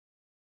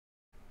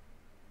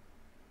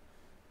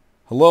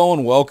Hello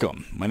and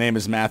welcome. My name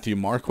is Matthew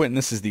Marquit, and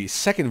this is the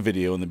second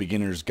video in the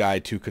Beginner's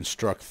Guide to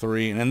Construct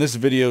 3. And in this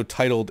video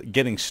titled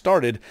Getting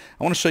Started,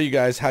 I want to show you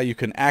guys how you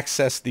can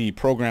access the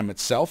program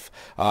itself,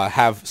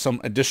 have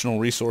some additional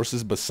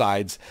resources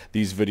besides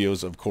these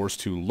videos, of course,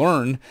 to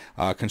learn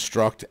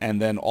Construct,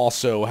 and then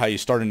also how you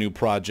start a new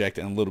project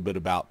and a little bit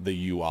about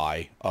the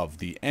UI of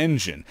the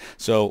engine.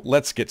 So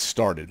let's get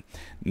started.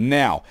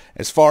 Now,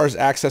 as far as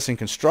accessing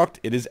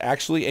Construct, it is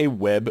actually a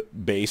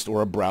web-based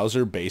or a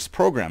browser-based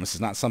program. This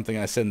is not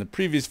something I said in the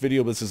previous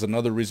video, but this is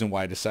another reason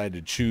why I decided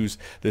to choose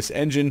this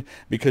engine,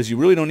 because you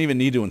really don't even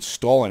need to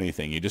install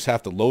anything. You just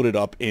have to load it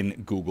up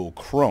in Google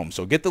Chrome.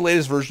 So get the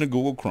latest version of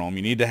Google Chrome.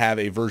 You need to have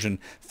a version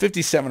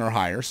 57 or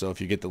higher, so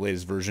if you get the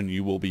latest version,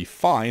 you will be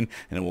fine,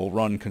 and it will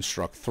run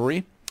Construct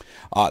 3.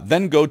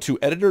 Then go to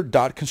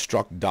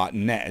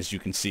editor.construct.net, as you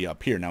can see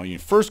up here. Now, you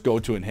first go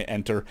to and hit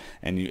enter,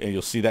 and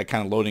you'll see that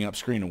kind of loading up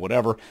screen or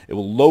whatever. It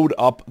will load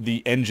up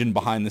the engine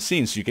behind the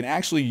scenes, so you can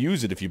actually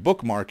use it if you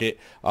bookmark it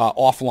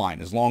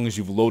offline, as long as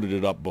you've loaded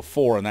it up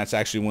before. And that's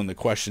actually one of the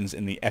questions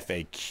in the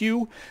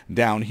FAQ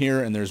down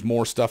here, and there's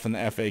more stuff in the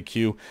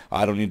FAQ.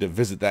 I don't need to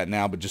visit that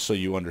now, but just so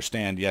you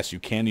understand, yes, you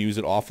can use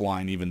it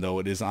offline even though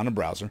it is on a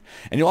browser.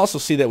 And you'll also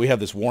see that we have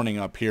this warning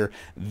up here.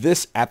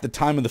 This, at the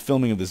time of the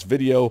filming of this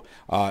video,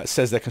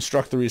 says that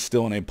Construct 3 is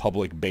still in a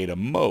public beta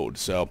mode.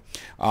 So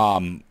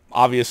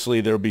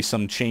obviously there will be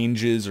some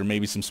changes, or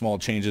maybe some small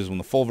changes when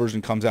the full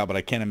version comes out, but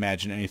I can't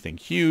imagine anything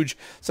huge.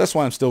 So that's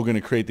why I'm still going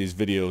to create these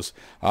videos.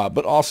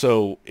 But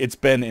also, it's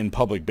been in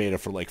public beta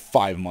for like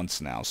 5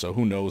 months now, so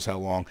who knows how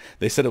long.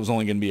 They said it was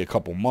only going to be a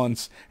couple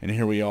months, and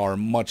here we are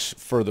much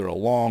further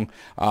along.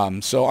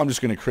 So I'm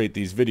just going to create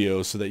these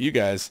videos so that you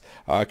guys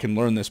can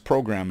learn this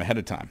program ahead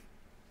of time.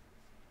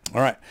 All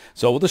right,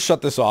 so we'll just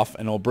shut this off,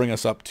 and it'll bring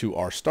us up to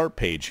our start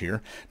page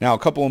here. Now, a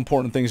couple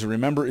important things to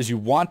remember is you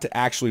want to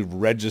actually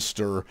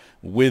register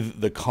with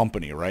the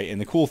company, right?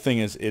 And the cool thing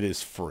is it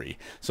is free.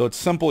 So it's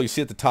simple. You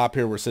see at the top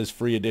here where it says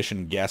free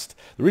edition guest.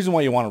 The reason why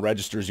you want to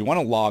register is you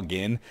want to log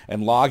in,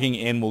 and logging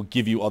in will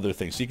give you other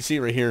things. So you can see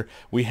right here,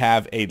 we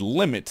have a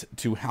limit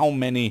to how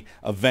many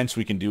events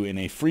we can do in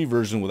a free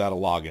version without a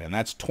login, and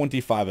that's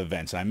 25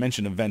 events. And I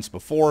mentioned events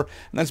before,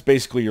 and that's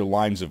basically your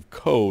lines of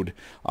code.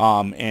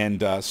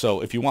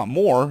 So if you want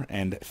more,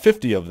 and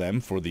 50 of them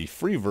for the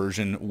free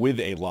version with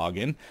a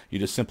login, you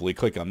just simply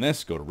click on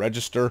this, go to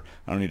register.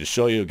 I don't need to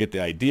show you, get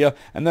the idea,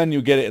 and then you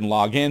get it and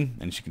log in.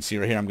 And as you can see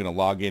right here, I'm going to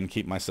log in,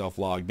 keep myself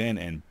logged in,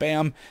 and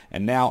bam.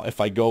 And now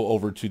if I go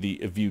over to the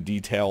view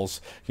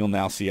details, you'll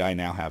now see I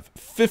now have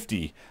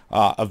 50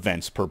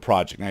 events per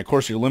project. Now, of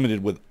course, you're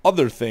limited with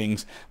other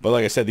things, but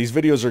like I said, these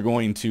videos are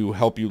going to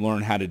help you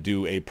learn how to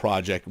do a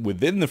project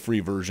within the free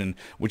version,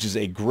 which is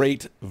a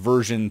great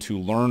version to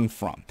learn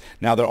from.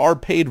 Now, there are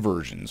paid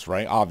versions,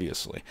 right,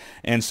 obviously,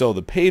 and so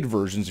the paid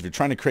versions, if you're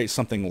trying to create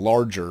something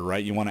larger,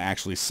 right, you want to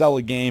actually sell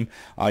a game,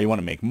 you want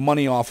to make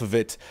money off of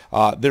it,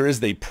 there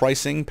is the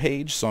pricing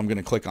page. So I'm going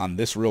to click on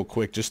this real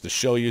quick just to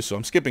show you. So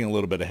I'm skipping a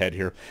little bit ahead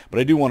here, but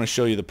I do want to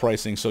show you the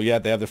pricing. So yeah,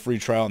 they have the free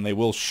trial, and they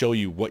will show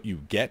you what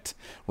you get,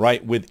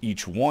 right, with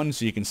each one,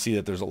 so you can see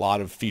that there's a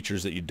lot of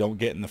features that you don't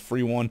get in the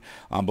free one.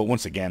 But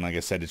once again, like I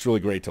said, it's really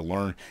great to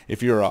learn.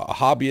 If you're a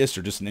hobbyist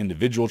or just an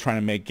individual trying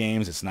to make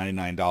games, it's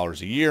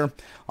 $99 a year,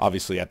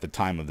 obviously at the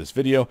time of this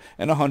video,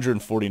 and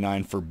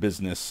 $149 for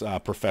business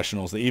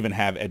professionals. They even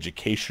have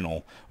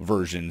educational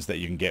versions that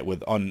you can get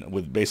with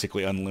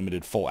basically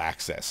unlimited full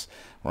access,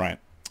 right?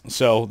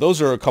 So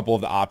those are a couple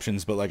of the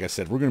options, but like I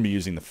said, we're going to be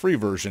using the free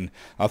version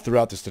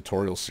throughout this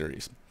tutorial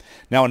series.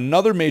 Now,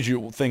 another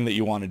major thing that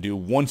you want to do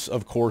once,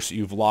 of course,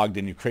 you've logged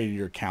in, you created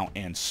your account,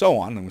 and so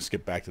on, I'm going to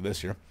skip back to this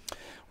here,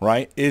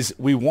 right, is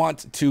we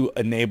want to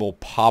enable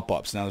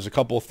pop-ups. Now, there's a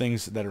couple of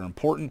things that are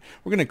important.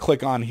 We're going to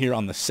click on here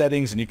on the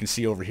settings, and you can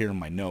see over here in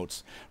my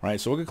notes,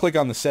 right? So we're going to click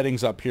on the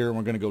settings up here, and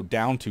we're going to go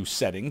down to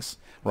settings,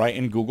 right,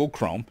 in Google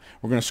Chrome.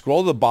 We're going to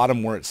scroll to the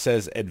bottom where it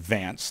says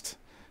advanced.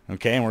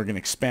 Okay, and we're going to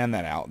expand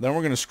that out. Then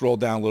we're going to scroll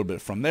down a little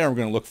bit from there. We're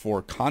going to look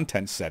for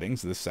content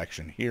settings, this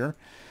section here.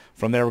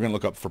 From there, we're going to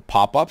look up for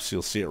pop-ups.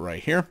 You'll see it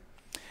right here.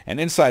 And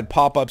inside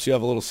pop-ups, you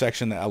have a little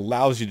section that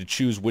allows you to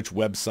choose which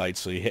websites.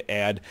 So you hit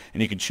add,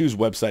 and you can choose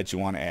websites you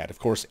want to add. Of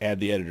course,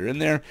 add the editor in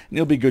there, and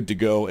you'll be good to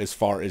go as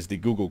far as the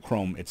Google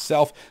Chrome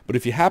itself. But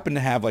if you happen to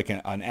have like an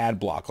ad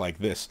block like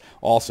this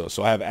also,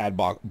 so I have ad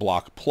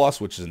block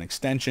plus, which is an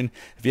extension.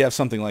 If you have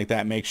something like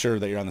that, make sure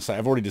that you're on the site.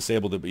 I've already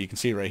disabled it, but you can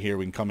see right here,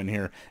 we can come in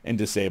here and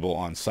disable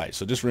on site.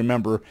 So just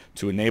remember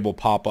to enable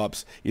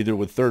pop-ups either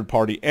with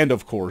third-party and,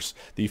 of course,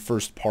 the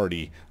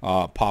first-party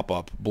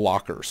pop-up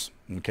blockers.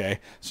 Okay,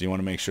 so you want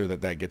to make sure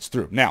that that gets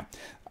through. Now,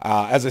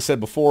 as I said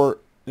before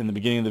in the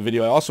beginning of the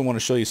video, I also want to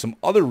show you some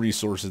other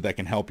resources that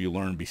can help you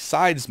learn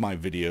besides my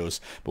videos.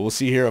 But we'll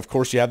see here, of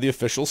course, you have the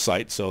official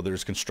site, so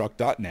there's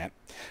construct.net.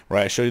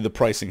 right? I showed you the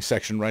pricing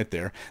section right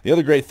there. The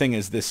other great thing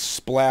is this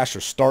splash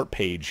or start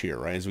page here,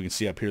 right? As we can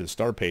see up here, the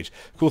start page.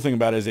 The cool thing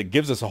about it is it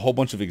gives us a whole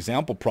bunch of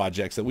example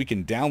projects that we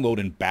can download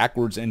and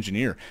backwards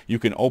engineer. You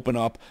can open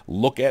up,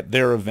 look at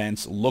their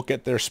events, look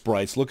at their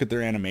sprites, look at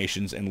their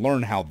animations, and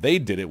learn how they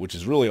did it, which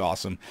is really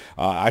awesome.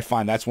 I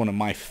find that's one of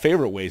my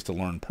favorite ways to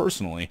learn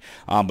personally.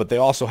 But they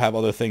also have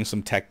other things,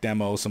 some tech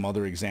demos, some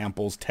other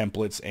examples,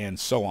 templates, and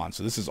so on.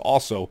 So this is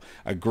also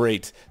a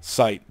great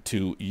site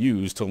to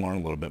use to learn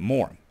a little bit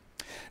more.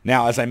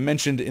 Now, as I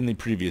mentioned in the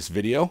previous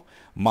video,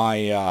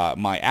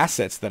 my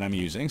assets that I'm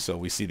using, so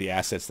we see the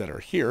assets that are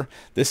here,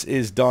 this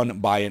is done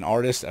by an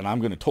artist, and I'm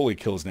going to totally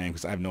kill his name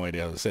because I have no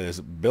idea how to say this.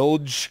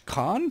 Bilge,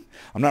 Kaan?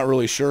 I'm not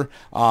really sure,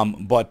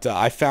 but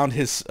I found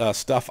his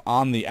stuff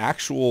on the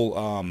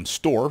actual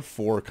store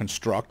for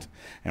Construct,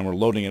 and we're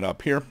loading it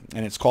up here,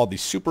 and it's called the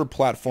Super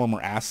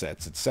Platformer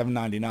Assets. It's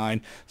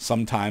 $7.99.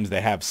 Sometimes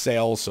they have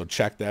sales, so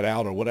check that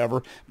out or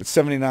whatever, but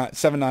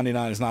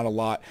 $7.99 is not a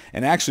lot,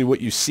 and actually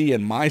what you see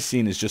in my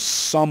scene is just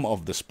some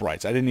of the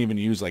sprites. I didn't even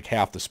use like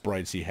half the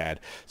sprites he had.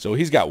 So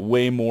he's got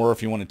way more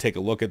if you want to take a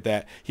look at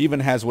that. He even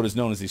has what is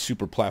known as the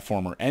Super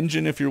Platformer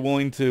Engine if you're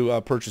willing to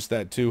purchase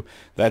that too.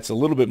 That's a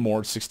little bit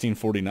more,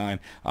 $16.49.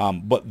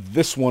 But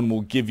this one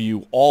will give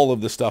you all of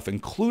the stuff,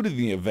 including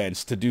the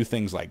events, to do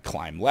things like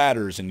climb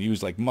ladders and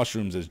use like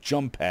mushrooms as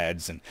jump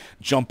pads and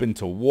jump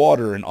into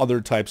water and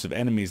other types of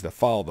enemies that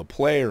follow the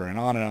player, and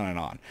on and on and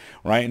on,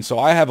 right? And so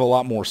I have a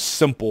lot more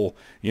simple,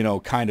 you know,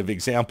 kind of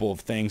example of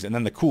things. And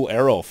then the cool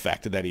arrow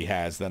effect that he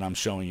has that I'm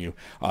showing you,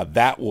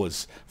 that was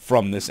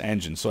from this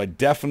engine. So I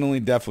definitely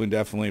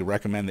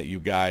recommend that you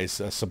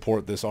guys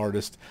support this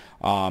artist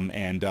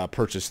and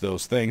purchase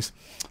those things.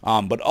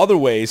 But other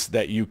ways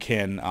that you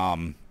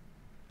can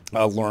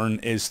learn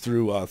is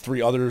through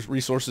 3 other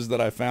resources that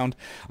I found,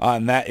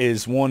 and that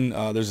is one,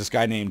 there's this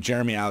guy named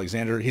Jeremy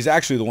Alexander. He's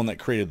actually the one that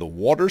created the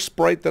water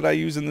sprite that I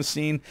use in the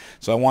scene,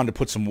 so I wanted to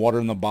put some water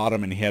in the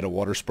bottom, and he had a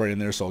water sprite in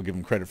there, so I'll give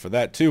him credit for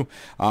that too.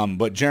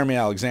 But Jeremy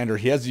Alexander,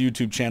 he has a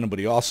YouTube channel, but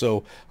he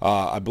also,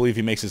 I believe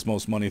he makes his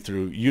most money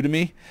through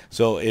Udemy.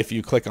 So if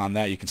you click on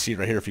that, you can see it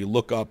right here. If you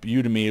look up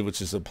Udemy, which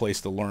is a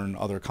place to learn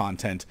other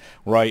content,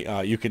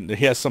 right, you can,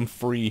 he has some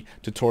free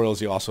tutorials.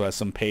 He also has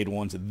some paid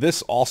ones.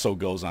 This also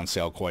goes on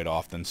sale quite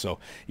often, so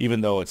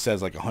even though it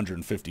says like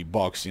 150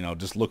 bucks, you know,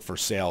 just look for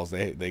sales.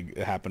 They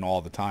happen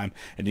all the time,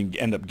 and you can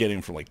end up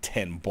getting for like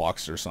 10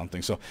 bucks or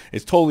something. So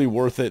it's totally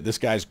worth it. This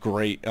guy's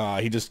great.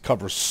 He just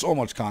covers so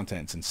much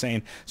content. It's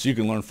insane. So you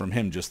can learn from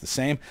him just the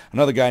same.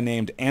 Another guy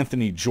named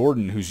Anthony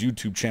Jordan, whose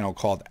YouTube channel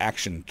called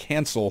Action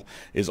Cancel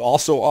is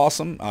also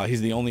awesome.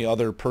 He's the only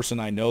other person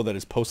I know that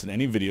has posted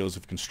any videos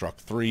of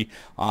Construct 3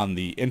 on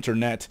the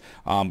internet.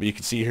 But you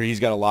can see here he's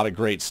got a lot of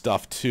great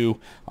stuff too.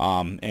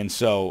 And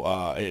so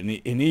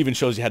and he even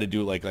shows you how to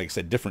do like I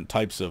said, different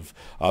types of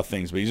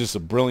things. But he's just a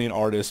brilliant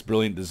artist,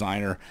 brilliant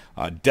designer.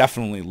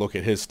 Definitely look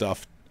at his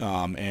stuff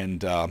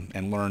and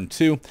learn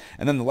too.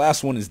 And then the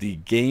last one is the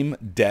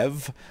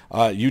GameDev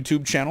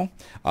YouTube channel.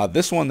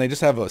 This one, they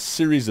just have a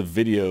series of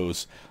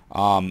videos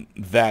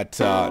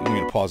that I'm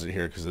going to pause it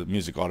here because the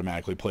music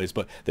automatically plays,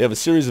 but they have a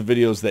series of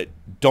videos that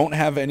don't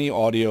have any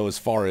audio, as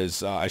far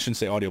as I shouldn't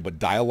say audio, but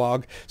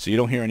dialogue, so you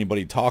don't hear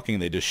anybody talking.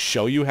 They just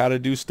show you how to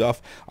do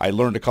stuff. I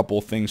learned a couple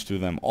of things through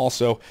them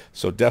also,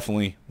 so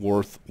definitely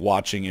worth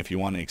watching if you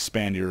want to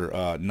expand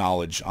your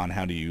knowledge on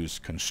how to use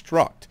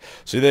Construct.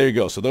 So there you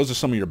go. So those are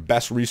some of your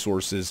best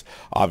resources,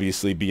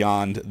 obviously,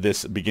 beyond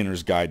this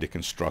beginner's guide to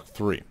Construct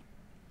 3.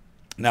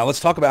 Now let's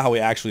talk about how we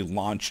actually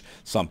launch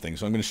something.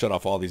 So I'm going to shut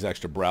off all these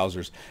extra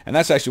browsers, and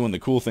that's actually one of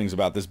the cool things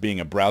about this being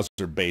a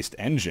browser-based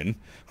engine,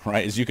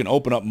 right? Is you can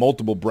open up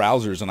multiple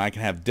browsers, and I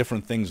can have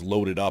different things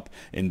loaded up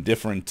in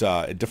different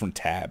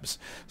tabs.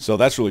 So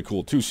that's really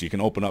cool too. So you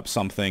can open up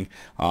something,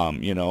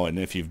 you know, and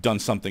if you've done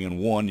something in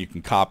one, you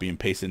can copy and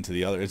paste it into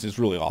the other. It's just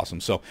really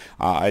awesome. So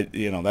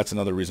you know, that's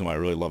another reason why I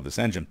really love this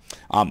engine.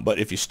 But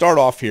if you start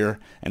off here,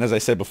 and as I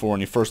said before,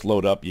 when you first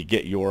load up, you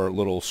get your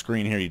little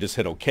screen here. You just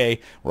hit OK,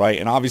 right?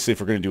 And obviously,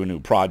 if we're going to do a new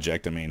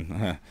project, I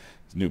mean,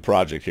 it's a new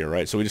project here,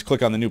 right? So we just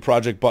click on the new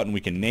project button. We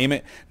can name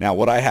it. Now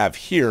what I have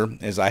here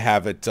is I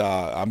have it,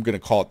 I'm going to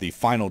call it the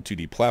Final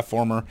 2D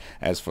Platformer.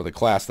 As for the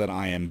class that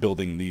I am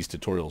building these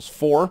tutorials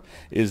for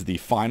is the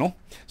Final.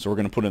 So we're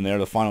going to put in there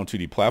the Final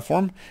 2D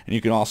Platform, and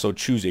you can also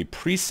choose a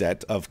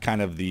preset of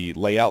kind of the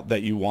layout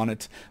that you want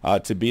it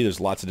to be. There's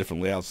lots of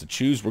different layouts to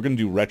choose. We're going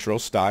to do retro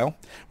style.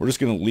 We're just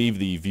going to leave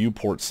the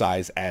viewport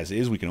size as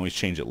is. We can always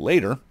change it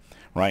later.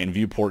 Right, and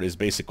viewport is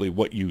basically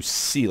what you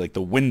see, like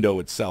the window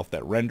itself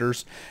that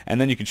renders.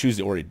 And then you can choose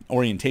the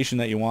orientation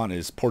that you want,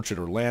 is portrait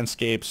or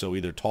landscape, so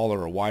either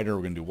taller or wider.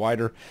 We're going to do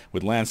wider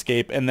with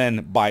landscape. And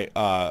then by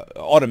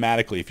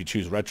automatically, if you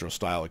choose retro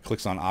style, it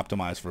clicks on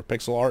optimize for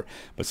pixel art.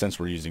 But since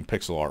we're using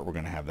pixel art, we're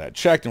going to have that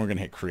checked, and we're going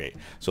to hit create.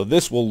 So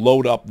this will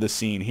load up the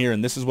scene here,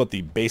 and this is what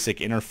the basic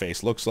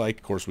interface looks like.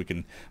 Of course, we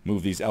can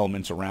move these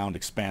elements around,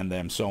 expand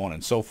them, so on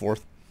and so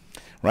forth.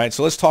 right?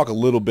 So let's talk a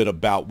little bit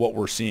about what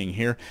we're seeing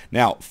here.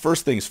 Now,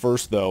 first things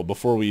first, though,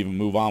 before we even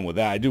move on with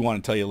that, I do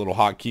want to tell you a little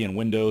hotkey in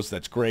Windows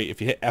that's great.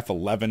 If you hit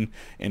F11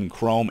 in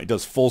Chrome, it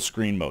does full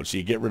screen mode. So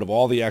you get rid of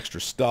all the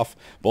extra stuff,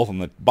 both on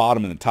the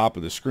bottom and the top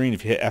of the screen.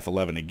 If you hit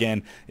F11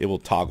 again, it will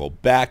toggle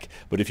back.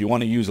 But if you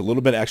want to use a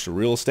little bit extra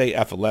real estate,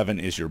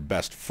 F11 is your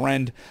best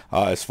friend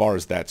as far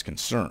as that's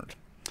concerned.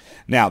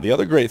 Now, the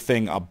other great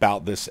thing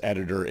about this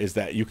editor is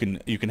that you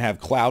can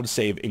have Cloud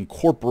Save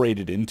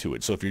incorporated into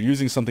it. So if you're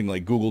using something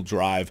like Google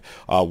Drive,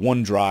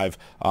 OneDrive,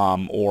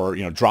 or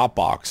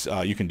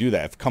Dropbox, you can do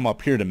that. If you come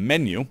up here to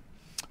Menu,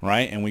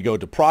 right, and we go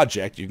to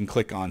Project, you can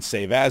click on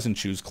Save As and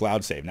choose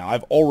Cloud Save. Now,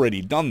 I've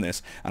already done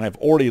this, and I've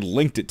already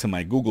linked it to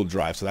my Google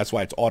Drive, so that's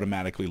why it's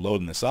automatically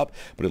loading this up.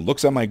 But it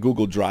looks at my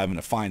Google Drive, and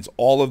it finds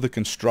all of the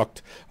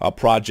Construct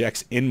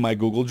projects in my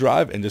Google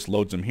Drive and just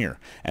loads them here.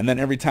 And then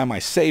every time I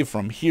save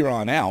from here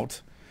on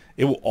out,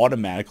 it will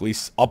automatically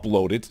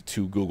upload it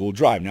to Google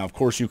Drive. Now, of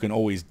course, you can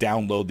always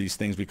download these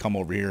things. We come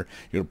over here,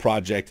 your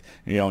project,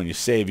 and you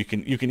save. You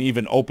can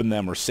even open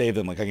them or save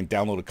them. Like I can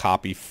download a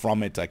copy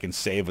from it. I can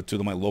save it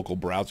to my local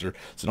browser,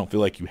 so don't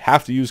feel like you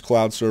have to use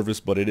cloud service,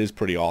 but it is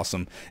pretty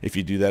awesome if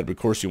you do that. But of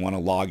course, you want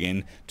to log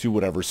in to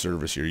whatever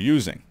service you're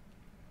using.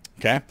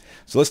 Okay,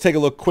 so let's take a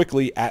look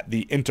quickly at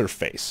the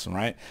interface,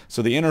 right?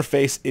 So the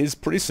interface is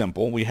pretty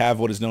simple. We have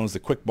what is known as the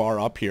quick bar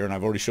up here, and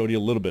I've already showed you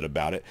a little bit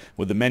about it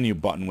with the menu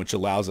button, which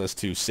allows us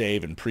to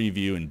save and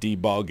preview and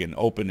debug and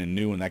open and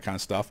new and that kind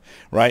of stuff,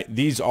 right?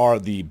 These are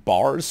the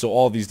bars, so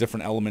all of these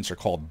different elements are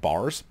called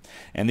bars,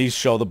 and these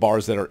show the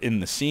bars that are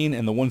in the scene,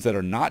 and the ones that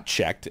are not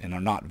checked and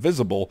are not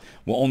visible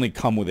will only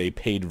come with a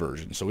paid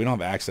version. So we don't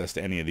have access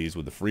to any of these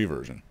with the free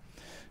version,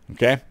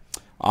 okay?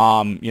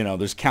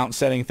 There's count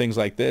setting, things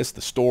like this,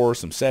 the store,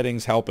 some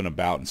settings, help and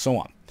about, and so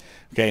on.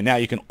 Okay, now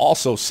you can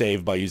also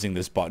save by using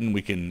this button.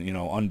 We can,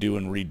 undo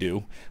and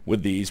redo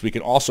with these. We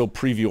can also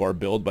preview our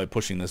build by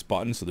pushing this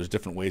button, so there's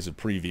different ways of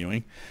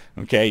previewing.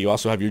 Okay, you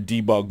also have your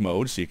debug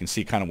mode, so you can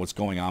see kind of what's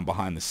going on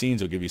behind the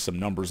scenes. It'll give you some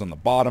numbers on the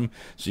bottom,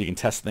 so you can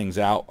test things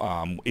out,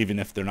 even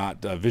if they're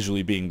not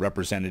visually being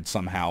represented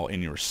somehow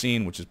in your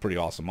scene, which is pretty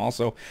awesome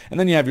also. And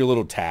then you have your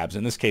little tabs.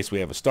 In this case,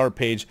 we have a start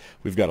page,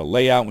 we've got a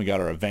layout, and we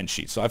got our event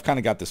sheet. So I've kind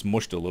of got this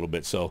mushed a little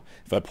bit, so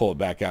if I pull it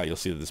back out, you'll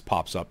see that this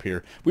pops up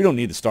here. We don't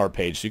need the start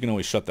page, so you can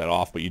always shut that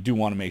off, but you do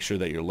want to make sure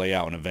that your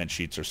layout and event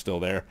sheets are still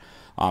there.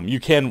 You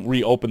can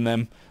reopen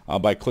them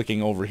by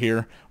clicking over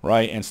here,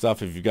 right, and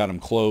stuff if you've got them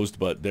closed,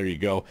 but there you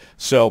go.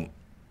 So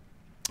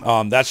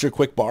that's your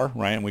quick bar,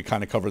 right? And we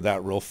kind of covered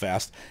that real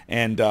fast.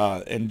 And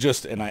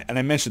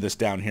I mentioned this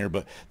down here,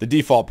 but the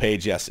default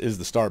page, yes, is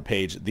the start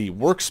page. The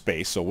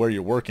workspace, so where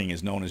you're working,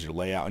 is known as your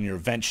layout, and your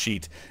event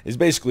sheet is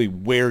basically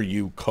where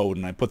you code.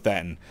 And I put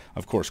that in,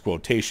 of course,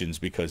 quotations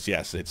because,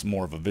 yes, it's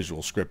more of a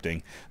visual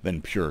scripting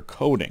than pure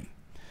coding.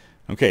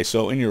 Okay,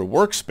 so in your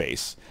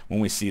workspace,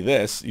 when we see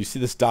this, you see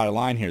this dotted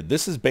line here.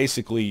 This is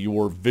basically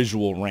your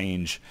visual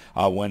range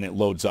when it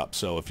loads up.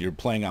 So if you're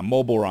playing on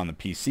mobile or on the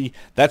PC,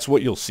 that's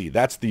what you'll see.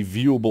 That's the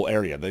viewable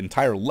area. The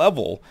entire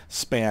level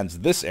spans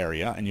this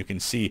area, and you can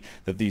see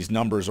that these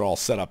numbers are all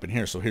set up in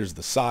here. So here's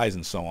the size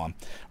and so on,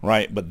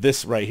 right? But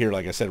this right here,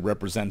 like I said,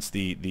 represents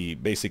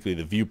basically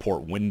the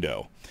viewport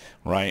window,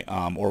 right?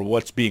 Or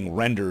what's being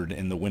rendered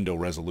in the window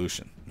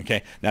resolution.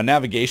 Okay, now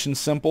navigation's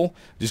simple.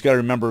 Just got to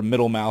remember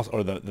middle mouse,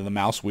 or the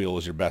mouse wheel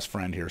is your best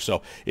friend here.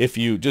 So if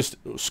you just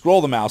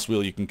scroll the mouse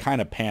wheel, you can kind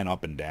of pan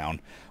up and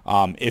down.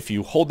 If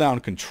you hold down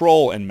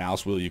Control and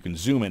mouse wheel, you can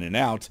zoom in and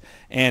out.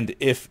 And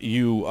if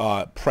you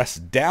press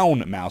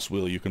down mouse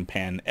wheel, you can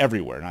pan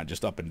everywhere, not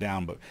just up and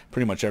down, but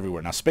pretty much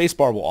everywhere. Now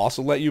spacebar will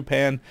also let you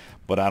pan,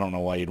 but I don't know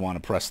why you'd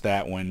want to press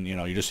that when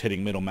you're just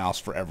hitting middle mouse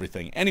for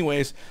everything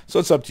anyways. So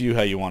it's up to you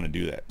how you want to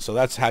do that. So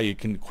that's how you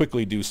can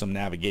quickly do some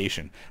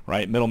navigation,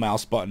 right? Middle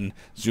mouse button,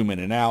 zoom in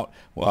and out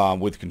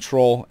with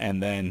Control,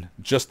 and then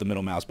just the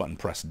middle mouse button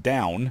press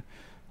down,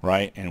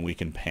 right, and we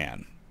can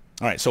pan.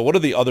 All right, so what are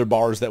the other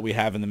bars that we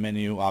have in the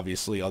menu,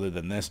 obviously, other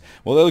than this?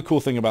 Well, the other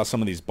cool thing about some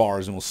of these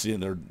bars, and we'll see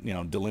they're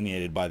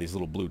delineated by these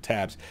little blue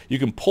tabs, you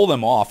can pull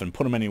them off and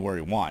put them anywhere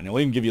you want. And it'll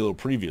even give you a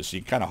little preview, so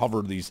you can kind of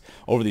hover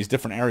over these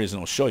different areas, and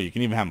it'll show you. You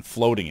can even have them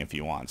floating if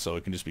you want, so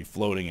it can just be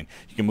floating, and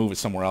you can move it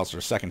somewhere else or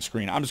a second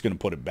screen. I'm just going to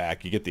put it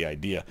back. You get the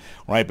idea,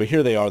 right? But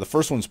here they are. The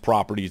first one's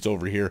Properties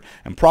over here,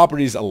 and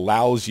Properties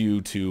allows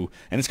you to,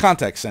 and it's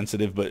context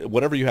sensitive, but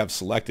whatever you have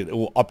selected, it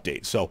will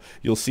update. So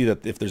you'll see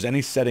that if there's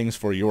any settings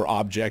for your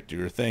object or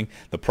your thing,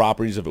 the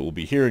properties of it will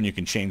be here, and you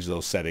can change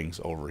those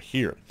settings over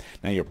here.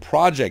 Now your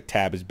project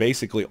tab is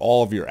basically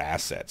all of your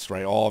assets,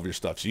 right? All of your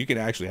stuff. So you can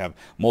actually have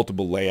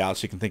multiple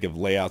layouts. You can think of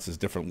layouts as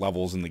different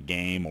levels in the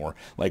game, or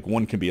like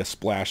one can be a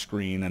splash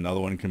screen, another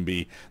one can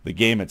be the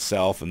game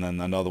itself, and then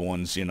another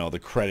one's the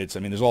credits. I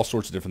mean, there's all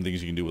sorts of different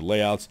things you can do with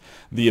layouts.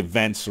 The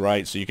events,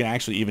 right? So you can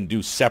actually even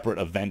do separate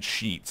event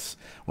sheets,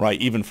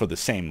 right? Even for the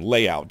same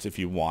layout, if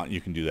you want,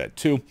 you can do that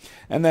too.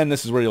 And then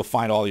this is where you'll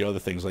find all the other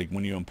things, like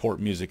when you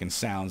import music and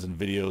sounds, backgrounds and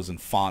videos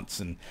and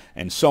fonts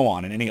and so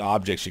on, and any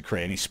objects you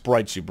create, any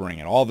sprites you bring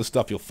in. All the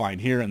stuff you'll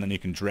find here, and then you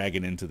can drag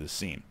it into the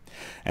scene.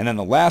 And then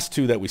the last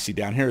two that we see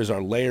down here is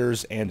our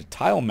layers and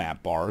tile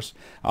map bars.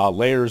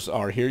 Layers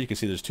are here. You can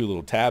see there's two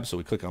little tabs, so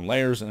we click on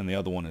layers, and then the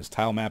other one is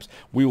tile maps.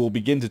 We will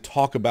begin to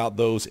talk about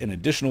those in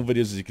additional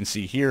videos. As you can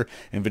see here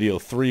in video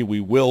 3,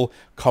 we will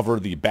cover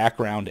the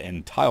background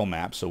and tile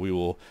map, so we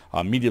will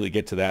immediately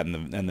get to that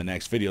in the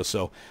next video.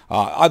 So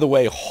either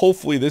way,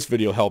 hopefully this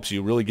video helps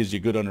you, really gives you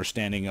a good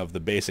understanding of the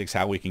basics,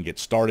 how we can get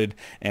started,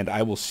 and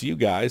I will see you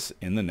guys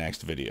in the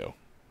next video.